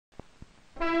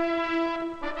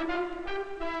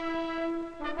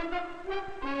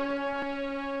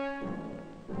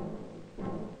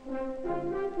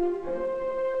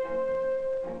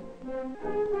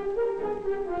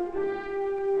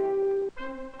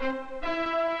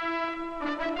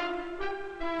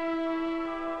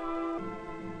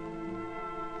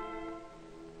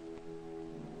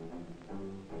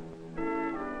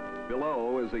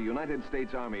is a United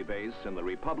States Army base in the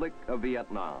Republic of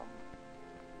Vietnam.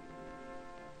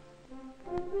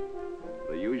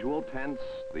 The usual tents,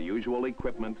 the usual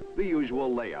equipment, the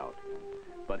usual layout.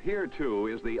 But here, too,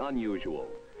 is the unusual.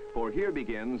 For here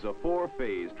begins a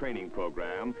 4-phase training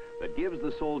program that gives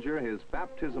the soldier his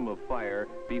baptism of fire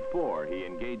before he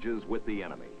engages with the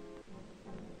enemy.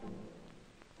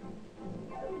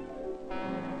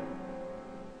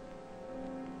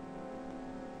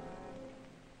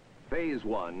 Phase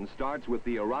 1 starts with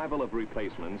the arrival of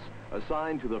replacements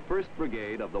assigned to the 1st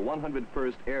Brigade of the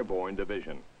 101st Airborne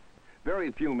Division.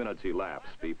 Very few minutes elapse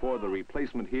before the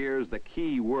replacement hears the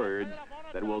key words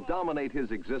that will dominate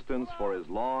his existence for as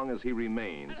long as he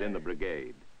remains in the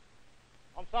brigade.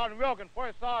 I'm Sergeant Wilkins,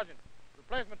 1st Sergeant,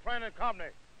 Replacement Training Company.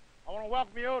 I want to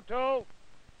welcome you to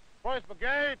 1st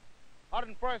Brigade,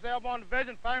 101st Airborne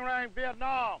Division, Phang Rang,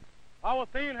 Vietnam. Our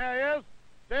theme here is,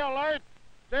 stay alert,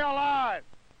 stay alive.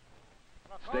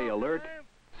 Stay alert,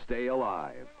 stay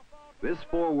alive. This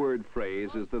 4-word phrase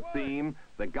is the theme,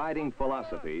 the guiding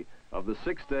philosophy of the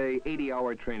 6-day,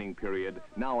 80-hour training period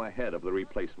now ahead of the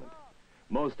replacement.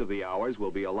 Most of the hours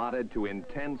will be allotted to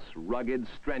intense, rugged,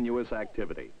 strenuous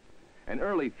activity. An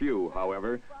early few,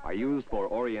 however, are used for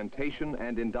orientation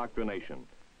and indoctrination.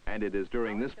 And it is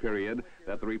during this period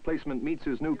that the replacement meets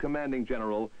his new commanding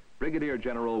general, Brigadier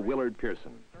General Willard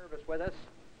Pearson. Service with us.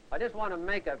 I just want to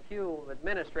make a few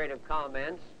administrative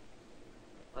comments,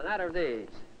 and that are these.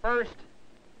 First,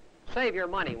 save your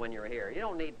money when you're here. You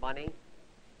don't need money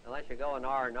unless you go in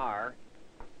R&R.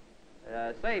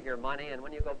 Save your money, and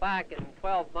when you go back in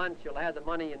 12 months, you'll have the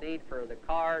money you need for the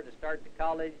car, to start the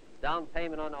college, down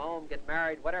payment on the home, get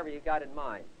married, whatever you got in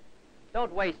mind.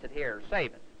 Don't waste it here.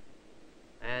 Save it.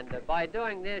 And by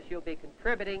doing this, you'll be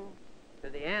contributing to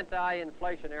the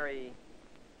anti-inflationary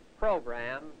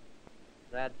program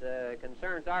that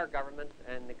concerns our government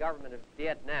and the government of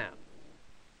Vietnam.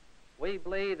 We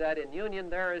believe that in union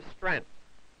there is strength,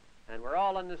 and we're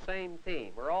all on the same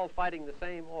team. We're all fighting the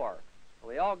same war.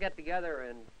 We all get together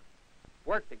and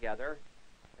work together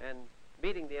and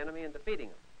beating the enemy and defeating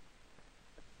them.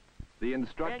 The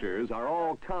instructors are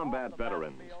all combat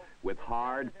veterans with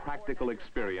hard, practical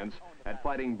experience at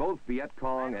fighting both Viet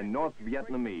Cong and North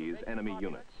Vietnamese enemy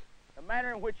units. The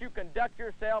manner in which you conduct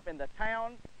yourself in the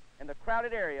towns and the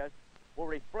crowded areas will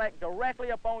reflect directly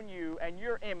upon you and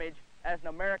your image as an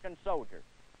American soldier.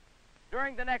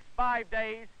 During the next 5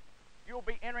 days, you'll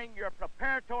be entering your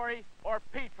preparatory or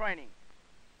P training.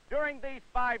 During these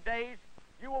 5 days,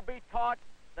 you will be taught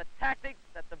the tactics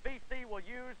that the VC will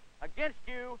use against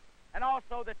you, and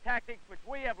also the tactics which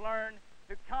we have learned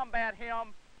to combat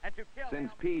him and to kill him.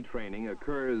 Since P training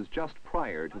occurs just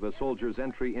prior to the soldier's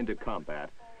entry into combat,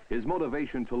 his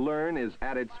motivation to learn is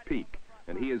at its peak,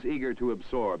 and he is eager to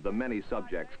absorb the many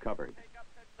subjects covered. Take up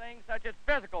things such as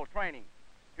physical training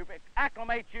to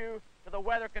acclimate you to the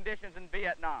weather conditions in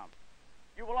Vietnam.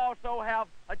 You will also have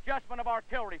adjustment of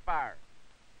artillery fire,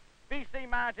 VC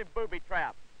mines and booby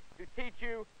traps to teach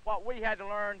you what we had to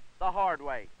learn the hard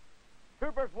way.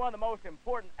 Troopers, one of the most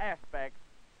important aspects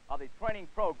of the training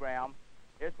program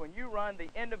is when you run the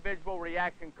individual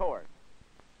reaction course.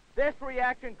 This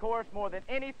reaction course, more than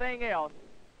anything else,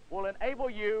 will enable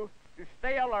you to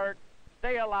stay alert,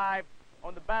 stay alive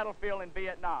on the battlefield in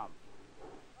Vietnam.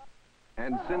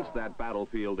 And since that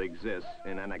battlefield exists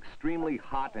in an extremely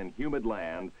hot and humid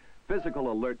land,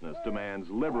 physical alertness demands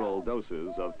liberal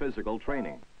doses of physical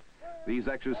training. These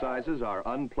exercises are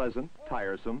unpleasant,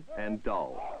 tiresome, and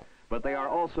dull, but they are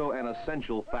also an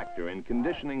essential factor in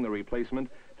conditioning the replacement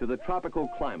to the tropical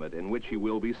climate in which he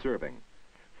will be serving.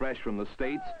 Fresh from the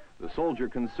States, the soldier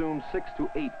consumes 6 to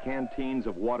 8 canteens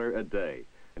of water a day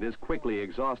and is quickly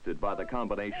exhausted by the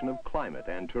combination of climate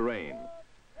and terrain.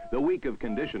 The week of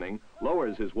conditioning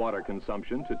lowers his water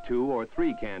consumption to 2 or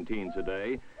 3 canteens a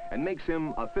day and makes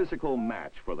him a physical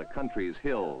match for the country's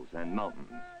hills and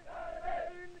mountains.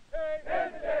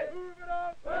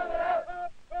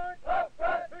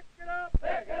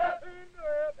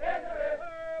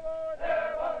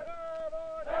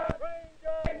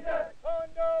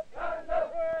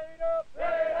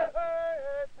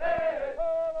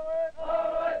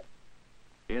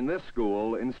 In this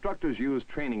school, instructors use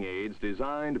training aids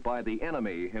designed by the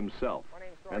enemy himself,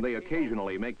 and they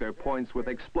occasionally make their points with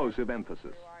explosive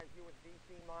emphasis.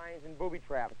 VC mines and booby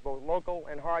traps, both local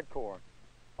and hardcore.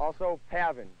 Also,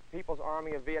 PAVN, People's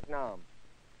Army of Vietnam.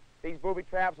 These booby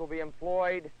traps will be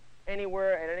employed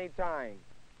anywhere at any time.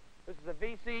 This is a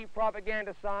VC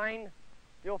propaganda sign.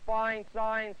 You'll find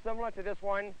signs similar to this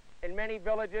one in many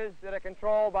villages that are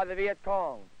controlled by the Viet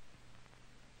Cong.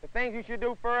 The things you should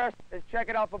do first is check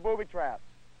it out for booby traps.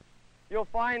 You'll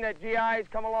find that GIs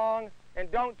come along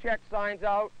and don't check signs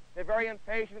out. They're very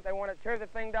impatient. They want to tear the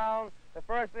thing down. The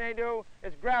first thing they do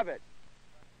is grab it.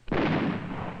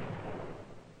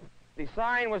 The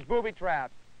sign was booby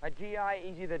trapped. A GI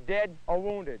is either dead or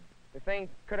wounded. The thing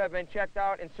could have been checked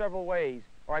out in several ways,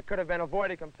 or it could have been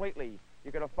avoided completely.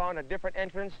 You could have found a different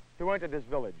entrance to enter this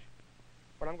village.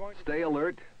 But I'm going to... Stay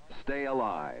alert, stay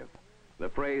alive. The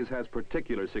phrase has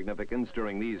particular significance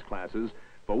during these classes,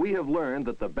 for we have learned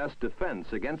that the best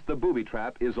defense against the booby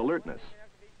trap is alertness. What we have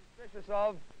to be suspicious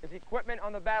of is equipment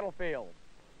on the battlefield.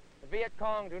 The Viet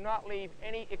Cong do not leave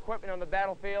any equipment on the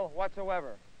battlefield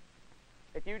whatsoever.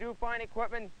 If you do find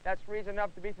equipment, that's reason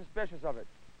enough to be suspicious of it.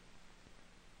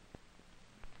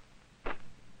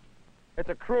 It's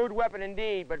a crude weapon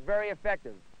indeed, but very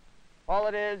effective. All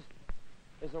it is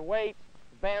a weight,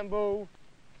 bamboo,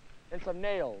 and some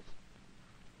nails.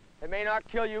 It may not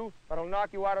kill you, but it'll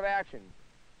knock you out of action.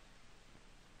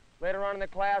 Later on in the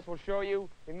class, we'll show you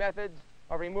the methods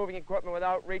of removing equipment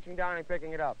without reaching down and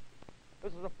picking it up.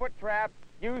 This is a foot trap,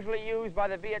 usually used by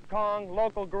the Viet Cong,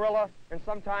 local guerrilla, and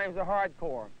sometimes the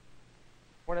hardcore.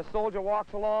 When a soldier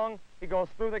walks along, he goes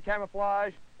through the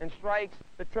camouflage and strikes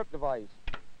the trip device.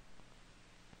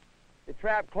 The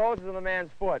trap closes on the man's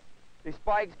foot. The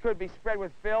spikes could be spread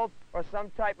with filth or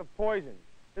some type of poison.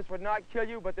 This would not kill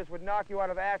you, but this would knock you out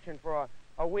of action for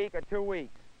a week or 2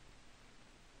 weeks.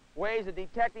 Ways of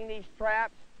detecting these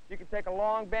traps: you could take a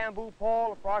long bamboo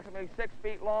pole, approximately 6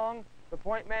 feet long. The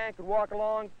point man could walk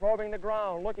along, probing the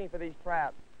ground, looking for these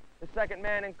traps. The second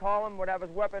man in column would have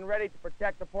his weapon ready to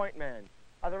protect the point man.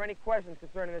 Are there any questions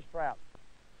concerning this trap?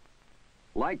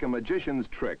 Like a magician's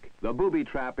trick, the booby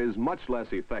trap is much less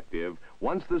effective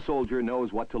once the soldier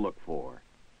knows what to look for.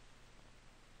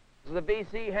 This is a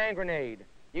VC hand grenade,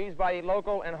 used by the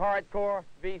local and hardcore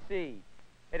VC.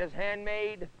 It is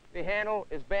handmade. The handle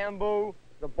is bamboo.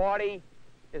 The body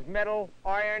is metal,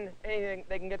 iron, anything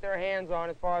they can get their hands on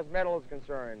as far as metal is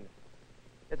concerned.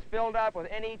 It's filled up with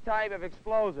any type of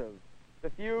explosive. The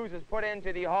fuse is put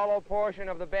into the hollow portion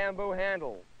of the bamboo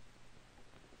handle.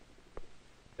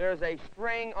 There's a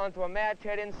string onto a match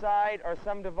head inside or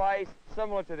some device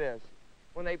similar to this.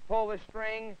 When they pull the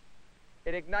string,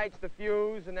 it ignites the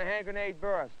fuse and the hand grenade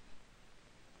bursts.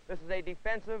 This is a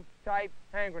defensive type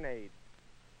hand grenade.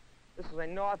 This is a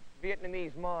North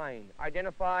Vietnamese mine,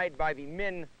 identified by the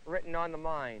Min written on the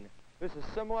mine. This is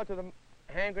similar to the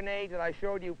hand grenade that I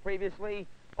showed you previously,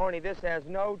 only this has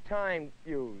no time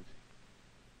fuse.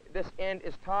 This end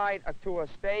is tied to a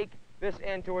stake, this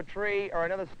end to a tree or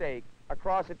another stake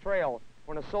across a trail.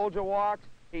 When a soldier walks,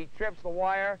 he trips the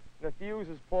wire, the fuse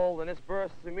is pulled, and this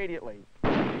bursts immediately.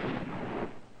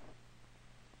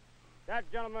 That,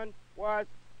 gentleman, was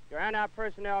your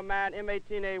anti-personnel mine,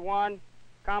 M18A1,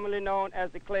 commonly known as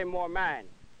the Claymore Mine.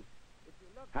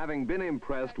 Having been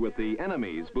impressed with the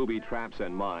enemy's booby traps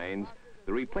and mines,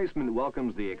 the replacement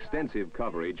welcomes the extensive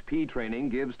coverage P training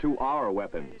gives to our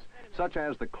weapons, such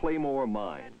as the Claymore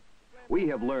mine. We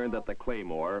have learned that the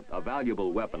Claymore, a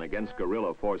valuable weapon against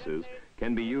guerrilla forces,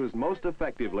 can be used most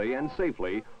effectively and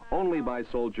safely only by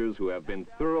soldiers who have been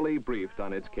thoroughly briefed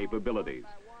on its capabilities,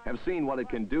 have seen what it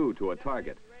can do to a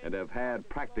target, and have had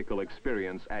practical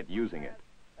experience at using it.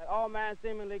 That all mines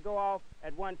seemingly go off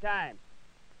at one time.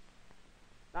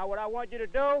 Now what I want you to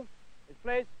do is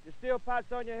place your steel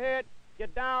pots on your head,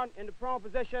 get down in the prone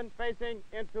position, facing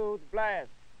into the blast.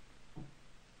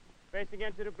 Facing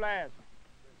into the blast.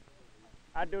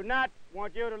 I do not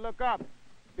want you to look up.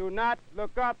 Do not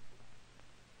look up.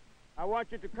 I want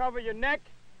you to cover your neck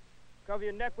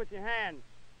with your hands.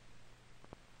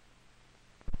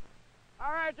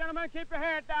 All right, gentlemen, keep your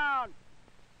head down.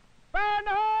 Burn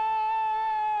the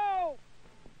hole!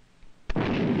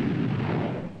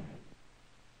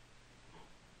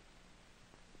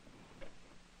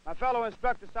 My fellow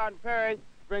Inspector Sergeant Perry is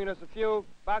bringing us a few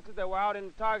boxes that were out in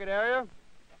the target area.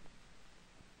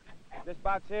 This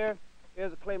box here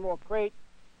is a Claymore crate,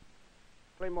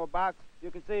 Claymore box.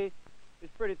 You can see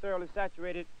it's pretty thoroughly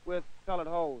saturated with pellet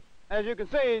holes. As you can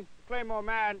see, the Claymore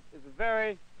mine is a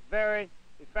very, very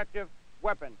effective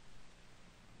weapon.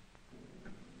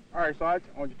 All right, Sarge,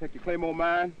 I want you to take your Claymore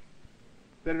mine,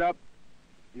 set it up.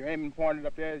 Your aiming pointed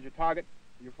up there is your target,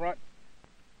 your front.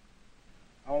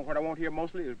 What I want here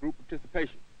mostly is group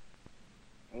participation.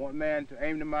 I want man to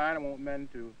aim the mine. I want man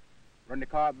to run the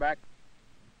card back.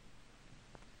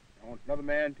 I want another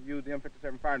man to use the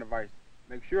M57 firing device.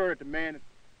 Make sure that the man...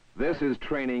 This is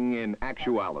training in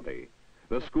actuality.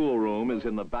 The schoolroom is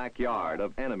in the backyard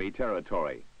of enemy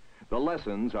territory. The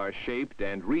lessons are shaped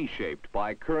and reshaped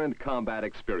by current combat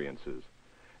experiences.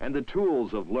 And the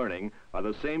tools of learning are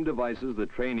the same devices the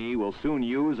trainee will soon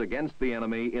use against the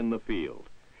enemy in the field.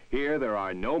 Here there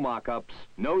are no mock-ups,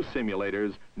 no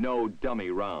simulators, no dummy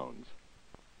rounds.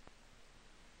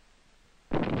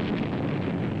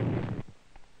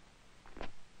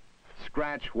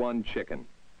 Scratch one chicken,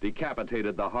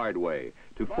 decapitated the hard way,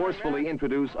 to forcefully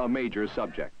introduce a major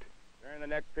subject. During the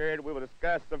next period, we will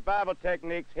discuss survival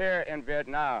techniques here in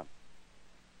Vietnam.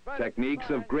 Techniques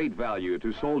of great value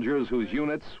to soldiers whose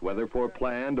units, whether for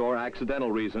planned or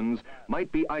accidental reasons, might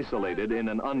be isolated in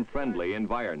an unfriendly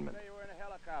environment. Say you were in a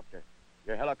helicopter.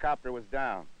 Your helicopter was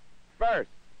down. First,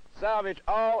 salvage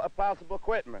all possible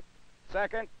equipment.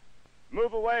 Second,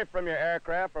 move away from your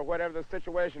aircraft or whatever the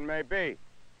situation may be.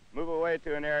 Move away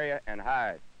to an area and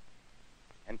hide.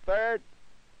 And third,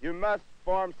 you must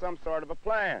form some sort of a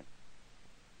plan.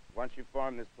 Once you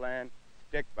form this plan,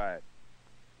 stick by it.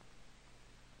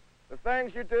 The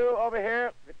things you do over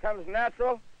here, if it comes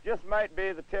natural, just might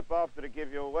be the tip-off that'll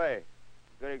give you away.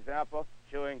 Good example,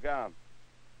 chewing gum.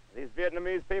 These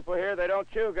Vietnamese people here, they don't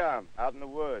chew gum out in the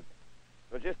woods.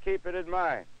 So just keep it in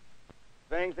mind.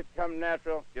 Things that come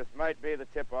natural just might be the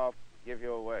tip-off to give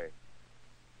you away.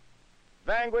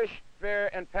 Vanquish fear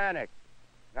and panic.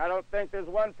 Now, I don't think there's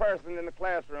one person in the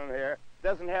classroom here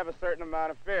doesn't have a certain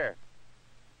amount of fear.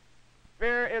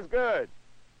 Fear is good.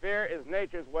 Fear is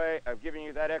nature's way of giving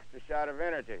you that extra shot of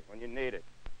energy when you need it.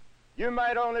 You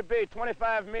might only be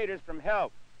 25 meters from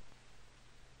help.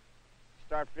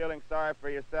 Start feeling sorry for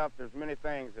yourself. There's many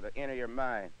things that enter your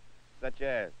mind, such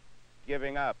as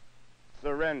giving up,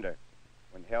 surrender,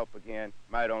 when help again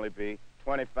might only be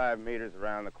 25 meters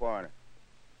around the corner.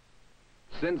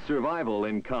 Since survival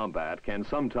in combat can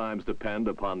sometimes depend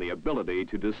upon the ability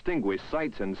to distinguish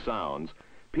sights and sounds,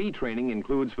 P training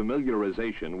includes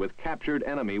familiarization with captured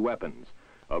enemy weapons,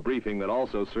 a briefing that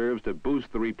also serves to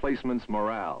boost the replacement's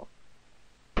morale.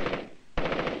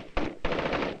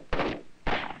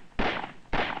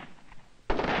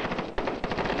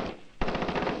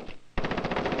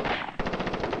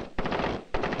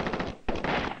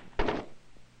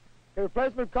 The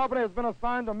replacement company has been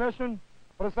assigned a mission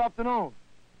for this afternoon.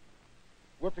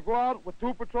 We're to go out with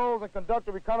 2 patrols and conduct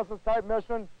a reconnaissance-type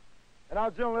mission in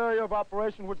our general area of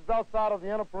operation, which is outside of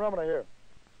the inner perimeter here.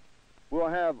 We'll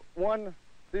have 1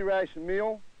 3-ration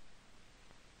meal.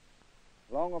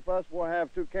 Along with us, we'll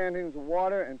have 2 canteens of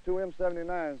water and 2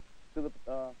 M79s to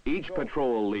the... Each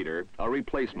patrol leader, a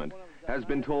replacement, has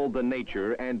been told the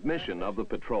nature and mission of the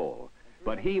patrol,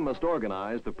 but he must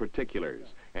organize the particulars,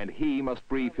 and he must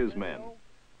brief his men.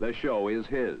 The show is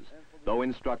his, though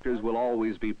instructors will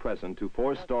always be present to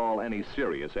forestall any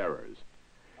serious errors.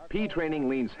 P training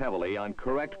leans heavily on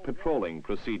correct patrolling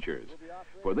procedures,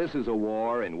 for this is a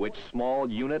war in which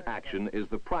small unit action is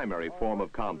the primary form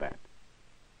of combat.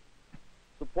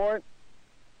 Support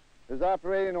is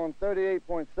operating on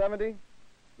 38.70.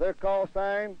 Their call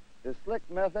sign is Slick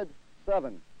Method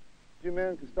 7. You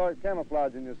men can start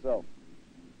camouflaging yourself.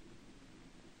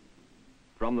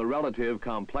 From the relative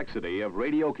complexity of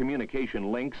radio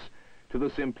communication links to the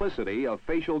simplicity of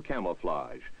facial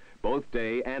camouflage, both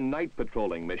day and night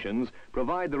patrolling missions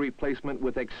provide the replacement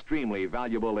with extremely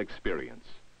valuable experience.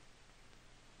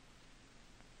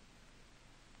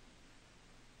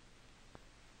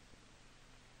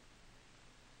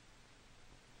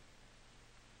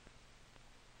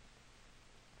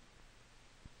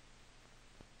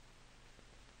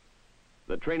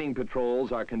 The training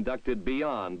patrols are conducted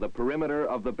beyond the perimeter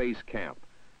of the base camp,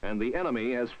 and the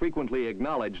enemy has frequently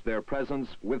acknowledged their presence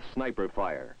with sniper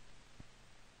fire.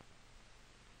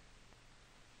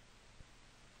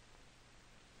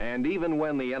 And even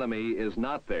when the enemy is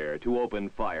not there to open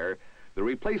fire, the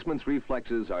replacement's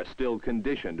reflexes are still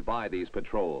conditioned by these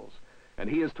patrols, and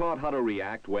he is taught how to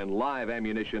react when live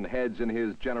ammunition heads in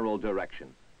his general direction.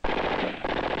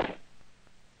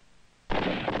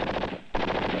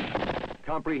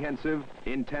 Comprehensive,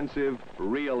 intensive,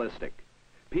 realistic.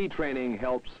 P training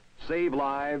helps save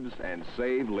lives and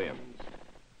save limbs.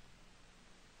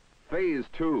 Phase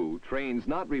 2 trains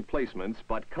not replacements,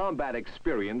 but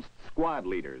combat-experienced squad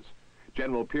leaders.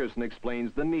 General Pearson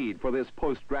explains the need for this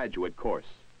postgraduate course.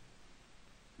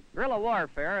 Guerrilla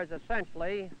warfare is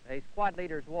essentially a squad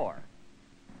leader's war.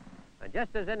 And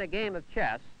just as in a game of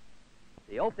chess,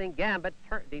 the opening gambit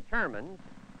determines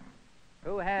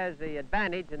who has the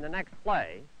advantage in the next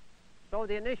play, so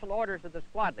the initial orders of the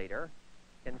squad leader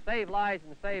can save lives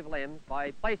and save limbs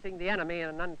by placing the enemy in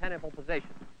an untenable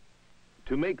position.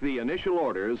 To make the initial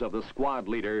orders of the squad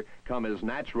leader come as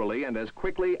naturally and as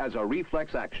quickly as a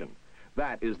reflex action.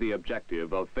 That is the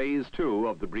objective of Phase 2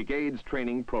 of the Brigade's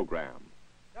training program.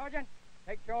 Sergeant,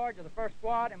 take charge of the first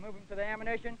squad and move them to the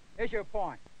ammunition issue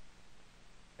point.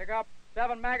 Pick up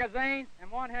 7 magazines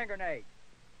and 1 hand grenade.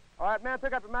 All right, man,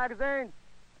 pick up the magazine.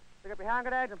 Pick up your hand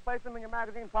grenades and place them in your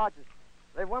magazine pouches.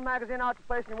 Leave one magazine out to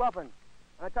place in your weapon.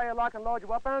 When I tell you lock and load your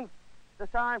weapons, this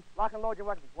time, lock and load your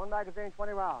weapons. One magazine,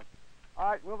 20 rounds.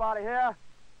 All right, move out of here.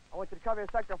 I want you to cover your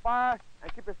sector of fire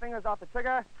and keep your fingers off the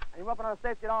trigger and your weapon on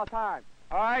safety at all times.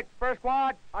 All right, first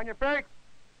squad, on your feet.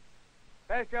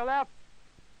 Face to your left.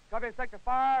 Cover your sector of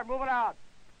fire, move it out.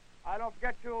 Don't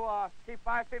forget to keep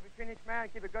 5 feet between each man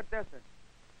and keep a good distance.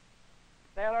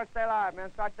 Stay alert, stay alive,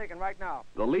 man. Start thinking right now.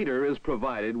 The leader is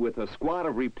provided with a squad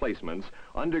of replacements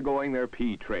undergoing their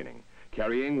P training,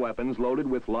 carrying weapons loaded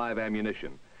with live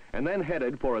ammunition, and then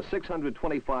headed for a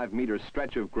 625-meter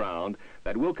stretch of ground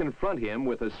that will confront him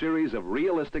with a series of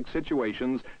realistic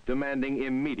situations demanding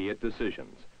immediate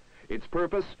decisions. Its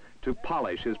purpose, to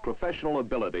polish his professional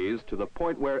abilities to the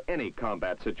point where any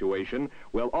combat situation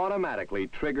will automatically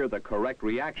trigger the correct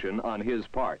reaction on his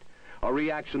part, a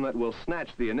reaction that will snatch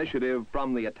the initiative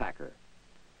from the attacker.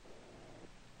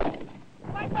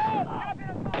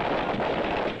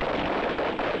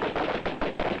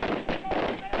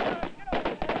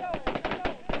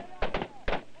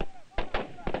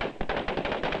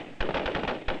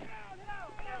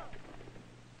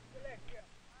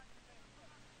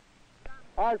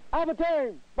 All right,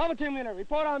 Alpha team leader,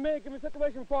 report on me, give me a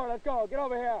situation report, let's go, get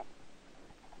over here.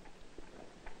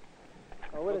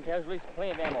 Oh, what is casualties?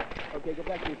 Plenty of ammo. Okay, get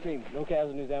back to your team. No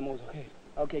casualties, ammo is okay.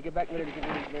 Okay, get back ready to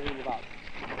move out.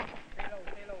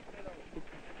 Stay low.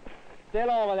 Stay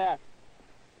low over there.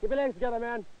 Keep your legs together,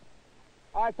 man.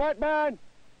 All right, foot man,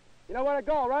 you know where to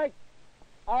go, right?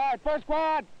 All right, first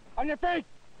squad, on your feet.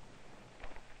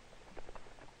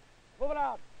 Move it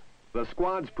out. The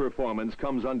squad's performance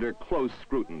comes under close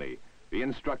scrutiny. The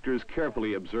instructors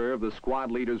carefully observe the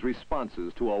squad leader's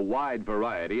responses to a wide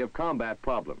variety of combat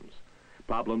problems.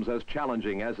 Problems as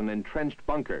challenging as an entrenched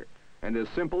bunker and as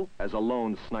simple as a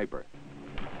lone sniper.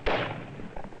 What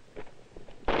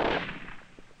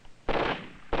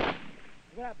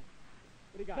happened?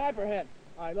 What do you got? Sniper hit.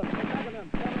 All right, look, check on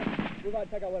them. Move out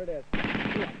and check out what it is.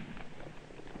 Yeah.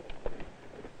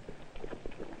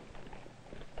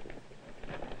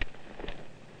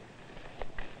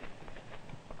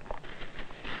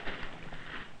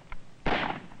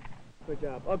 Good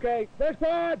job. Okay, first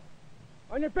squad,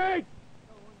 on your feet.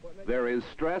 There is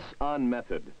stress on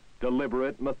method,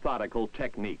 deliberate, methodical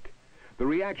technique. The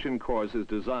reaction course is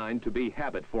designed to be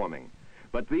habit-forming,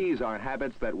 but these are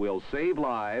habits that will save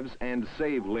lives and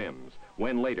save limbs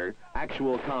when later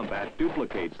actual combat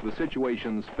duplicates the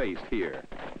situations faced here.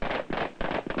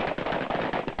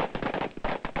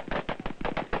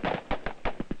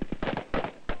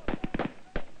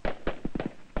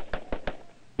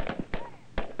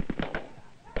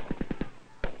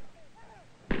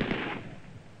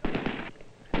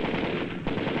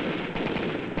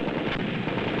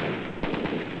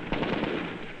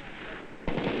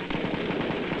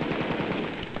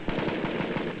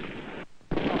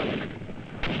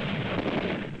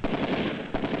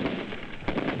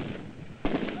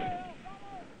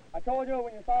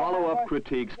 Follow-up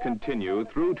critiques continue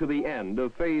through to the end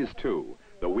of Phase 2,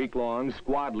 the week-long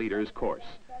squad leader's course.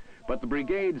 But the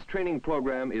brigade's training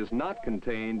program is not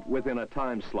contained within a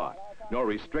time slot, nor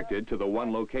restricted to the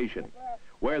one location.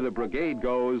 Where the brigade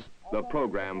goes, the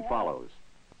program follows.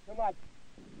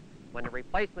 When the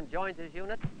replacement joins his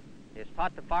unit, he is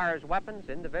taught to fire his weapons,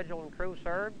 individual and crew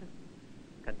served.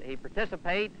 He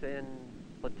participates in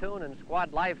platoon and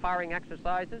squad live firing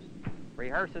exercises,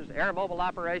 rehearses air mobile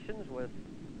operations with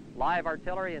live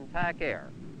artillery and TAC air.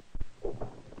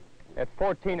 At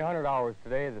 1400 hours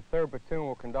today, the 3rd Platoon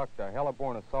will conduct a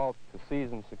heliborne assault to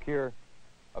seize and secure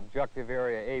objective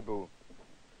area Abu.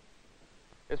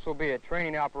 This will be a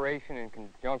training operation in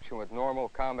conjunction with normal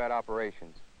combat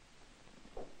operations.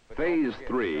 Phase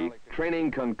 3,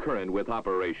 training concurrent with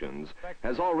operations,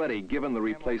 has already given the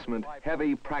replacement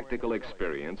heavy practical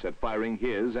experience at firing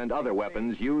his and other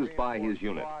weapons used by his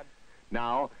unit.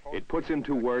 Now, it puts him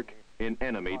to work in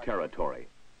enemy territory.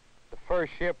 The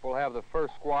first ship will have the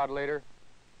first squad leader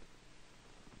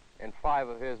and 5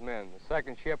 of his men. The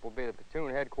second ship will be the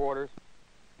platoon headquarters,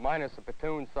 minus a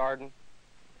platoon sergeant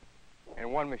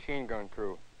and 1 machine gun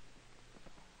crew.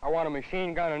 I want a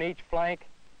machine gun on each flank.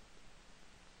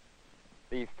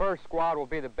 The first squad will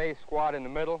be the base squad in the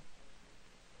middle,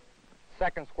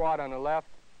 second squad on the left,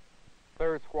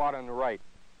 third squad on the right.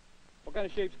 What kind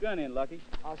of shape's gun in, Lucky?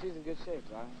 Oh, she's in good shape,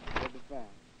 John. We'll be fine.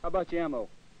 How about your ammo?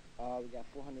 We got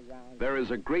 400 rounds. There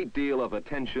is a great deal of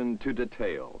attention to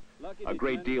detail, a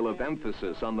great deal of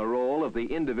emphasis on the role of the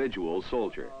individual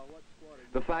soldier.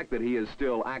 The fact that he is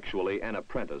still actually an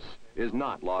apprentice is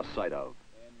not lost sight of.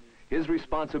 His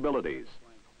responsibilities,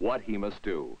 what he must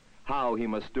do, how he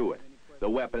must do it, the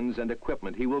weapons and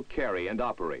equipment he will carry and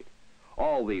operate.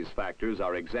 All these factors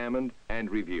are examined and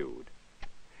reviewed.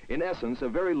 In essence, a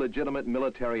very legitimate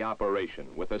military operation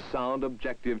with a sound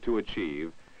objective to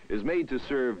achieve is made to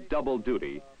serve double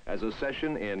duty as a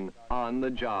session in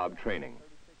on-the-job training.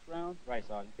 Round? Right,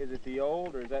 Sergeant. Is it the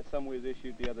old, or is that some we was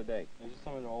issued the other day? This is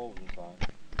some of the old ones,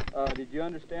 Sergeant. Did you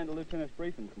understand the lieutenant's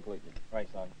briefing completely? Right,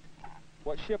 Sergeant.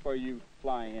 What ship are you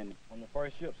flying in? On the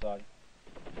first ship, Sergeant.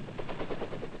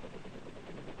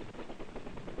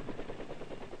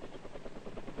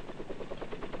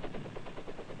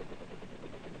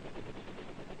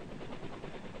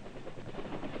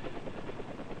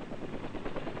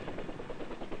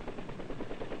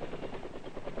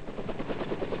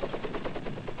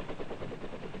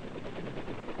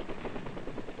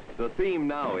 The theme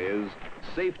now is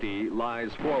safety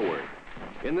lies forward.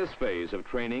 In this phase of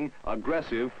training,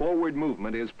 aggressive forward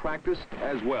movement is practiced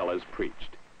as well as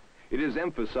preached. It is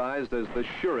emphasized as the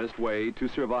surest way to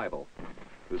survival.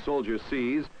 The soldier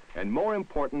sees, and more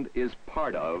important, is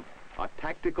part of, a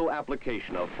tactical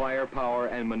application of firepower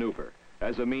and maneuver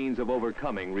as a means of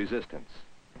overcoming resistance.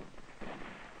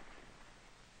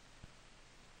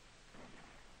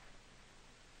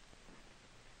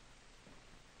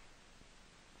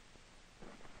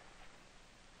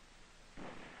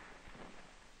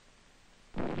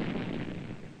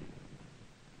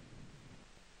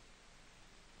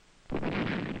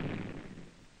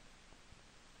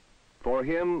 For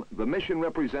him, the mission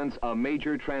represents a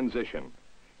major transition.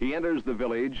 He enters the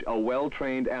village a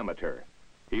well-trained amateur.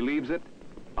 He leaves it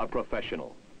a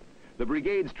professional. The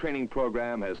brigade's training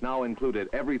program has now included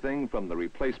everything from the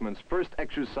replacement's first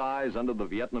exercise under the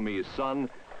Vietnamese sun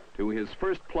to his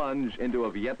first plunge into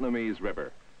a Vietnamese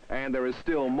river. And there is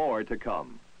still more to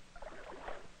come.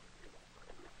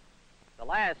 The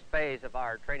last phase of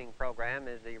our training program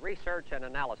is the research and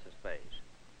analysis phase.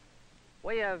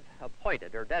 We have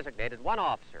appointed or designated one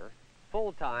officer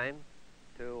full-time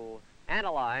to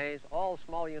analyze all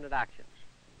small unit actions.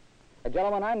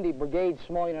 Gentlemen, I'm the Brigade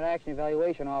Small Unit Action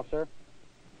Evaluation Officer.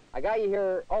 I got you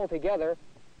here all together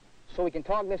so we can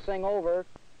talk this thing over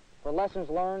for lessons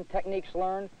learned, techniques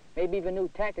learned, maybe even new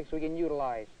tactics we can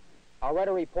utilize. I'll write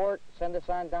a report, send this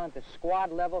on down to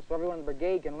squad level so everyone in the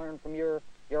brigade can learn from your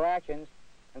actions.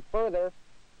 And further,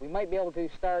 we might be able to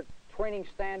start training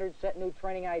standards, set new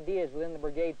training ideas within the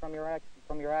brigade from your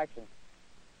actions.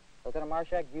 Lieutenant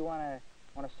Marshak, do you want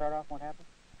to start off what happened?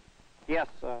 Yes.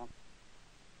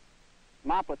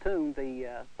 My platoon,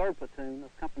 the 3rd Platoon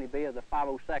of Company B of the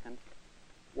 502nd,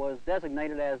 was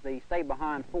designated as the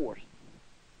stay-behind force.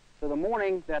 So the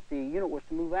morning that the unit was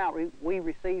to move out, we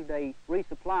received a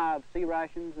resupply of sea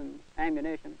rations and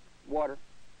ammunition, water.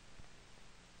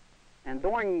 And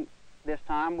during this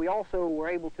time, we also were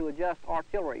able to adjust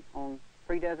artillery on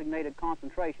pre-designated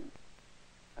concentrations.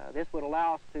 This would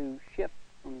allow us to shift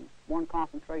from one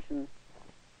concentration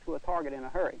to a target in a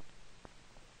hurry.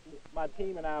 My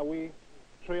team and I, we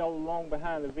trailed along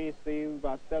behind the VC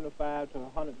about 75 to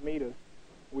 100 meters.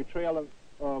 We trailed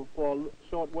them for a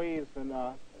short ways and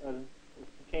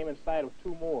came in sight of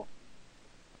 2 more.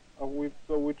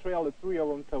 So we trailed the 3 of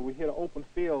them until we hit an open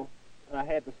field, and I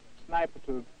had the sniper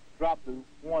to drop the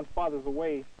one farthest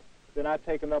away. Then I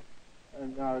taken up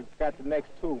and got the next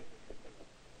 2.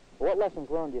 What lessons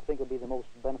learned do you think would be the most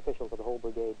beneficial to the whole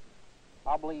brigade?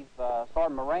 I believe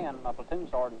Sergeant Moran, my platoon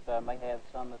sergeant, may have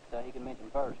some that he can mention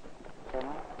first. Sir,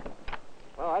 Mike?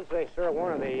 Well, I'd say, sir,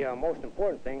 one of the most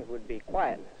important things would be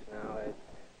quietness. Now,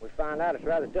 we found out it's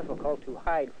rather difficult to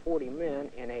hide 40 men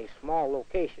in a small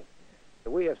location. So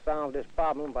we have solved this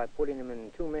problem by putting them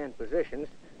in 2-man positions.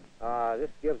 This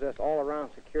gives us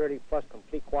all-around security plus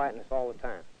complete quietness all the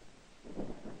time.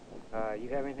 You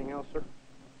have anything else, sir?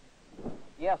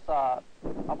 Yes, I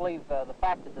believe the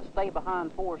fact that the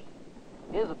stay-behind force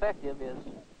is effective is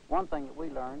one thing that we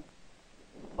learned,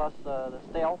 plus the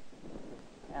stealth,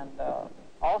 and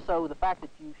also the fact that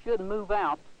you should move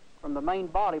out from the main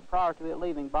body prior to it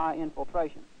leaving by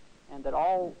infiltration, and that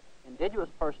all indigenous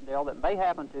personnel that may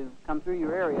happen to come through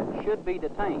your area should be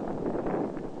detained.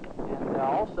 And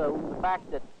also the fact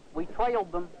that we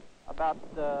trailed them about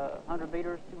 100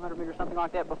 meters, 200 meters, something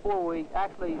like that, before we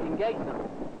actually engaged them.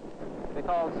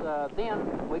 Because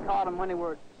then we caught them when they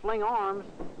were sling arms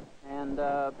and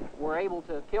were able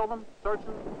to kill them, search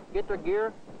them, get their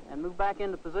gear, and move back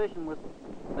into position with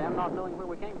them not knowing where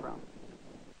we came from.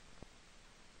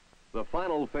 The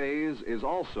final phase is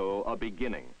also a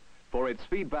beginning, for its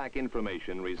feedback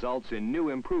information results in new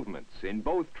improvements in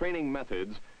both training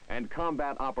methods and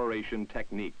combat operation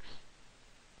techniques.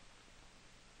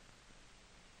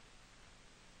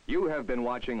 You have been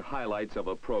watching highlights of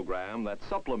a program that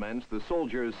supplements the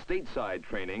soldier's stateside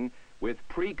training with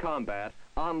pre-combat,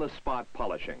 on-the-spot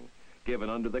polishing, given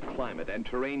under the climate and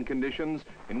terrain conditions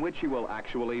in which he will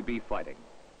actually be fighting.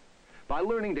 By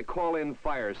learning to call in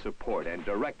fire support and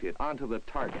direct it onto the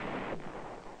target.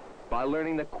 By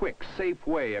learning the quick, safe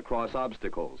way across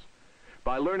obstacles.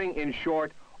 By learning, in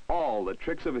short, all the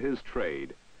tricks of his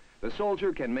trade, the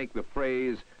soldier can make the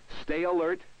phrase, "Stay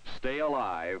alert, stay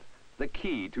alive," the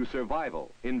key to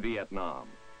survival in Vietnam.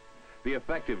 The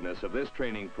effectiveness of this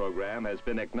training program has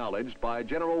been acknowledged by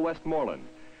General Westmoreland,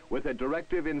 with a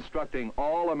directive instructing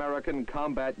all American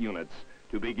combat units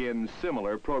to begin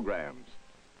similar programs.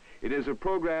 It is a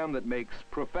program that makes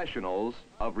professionals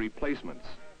of replacements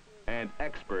and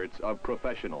experts of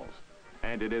professionals.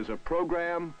 And it is a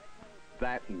program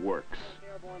that works.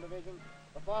 Airborne Division,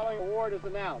 the following award is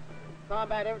announced.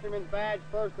 Combat Infantryman's Badge,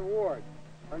 First Award.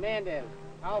 Hernandez,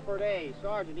 Alfred A.,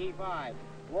 Sergeant E5.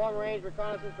 Long Range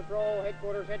Reconnaissance Patrol,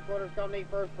 Headquarters Company,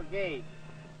 1st Brigade.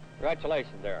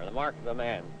 Congratulations there, the mark of the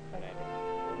man, Hernandez.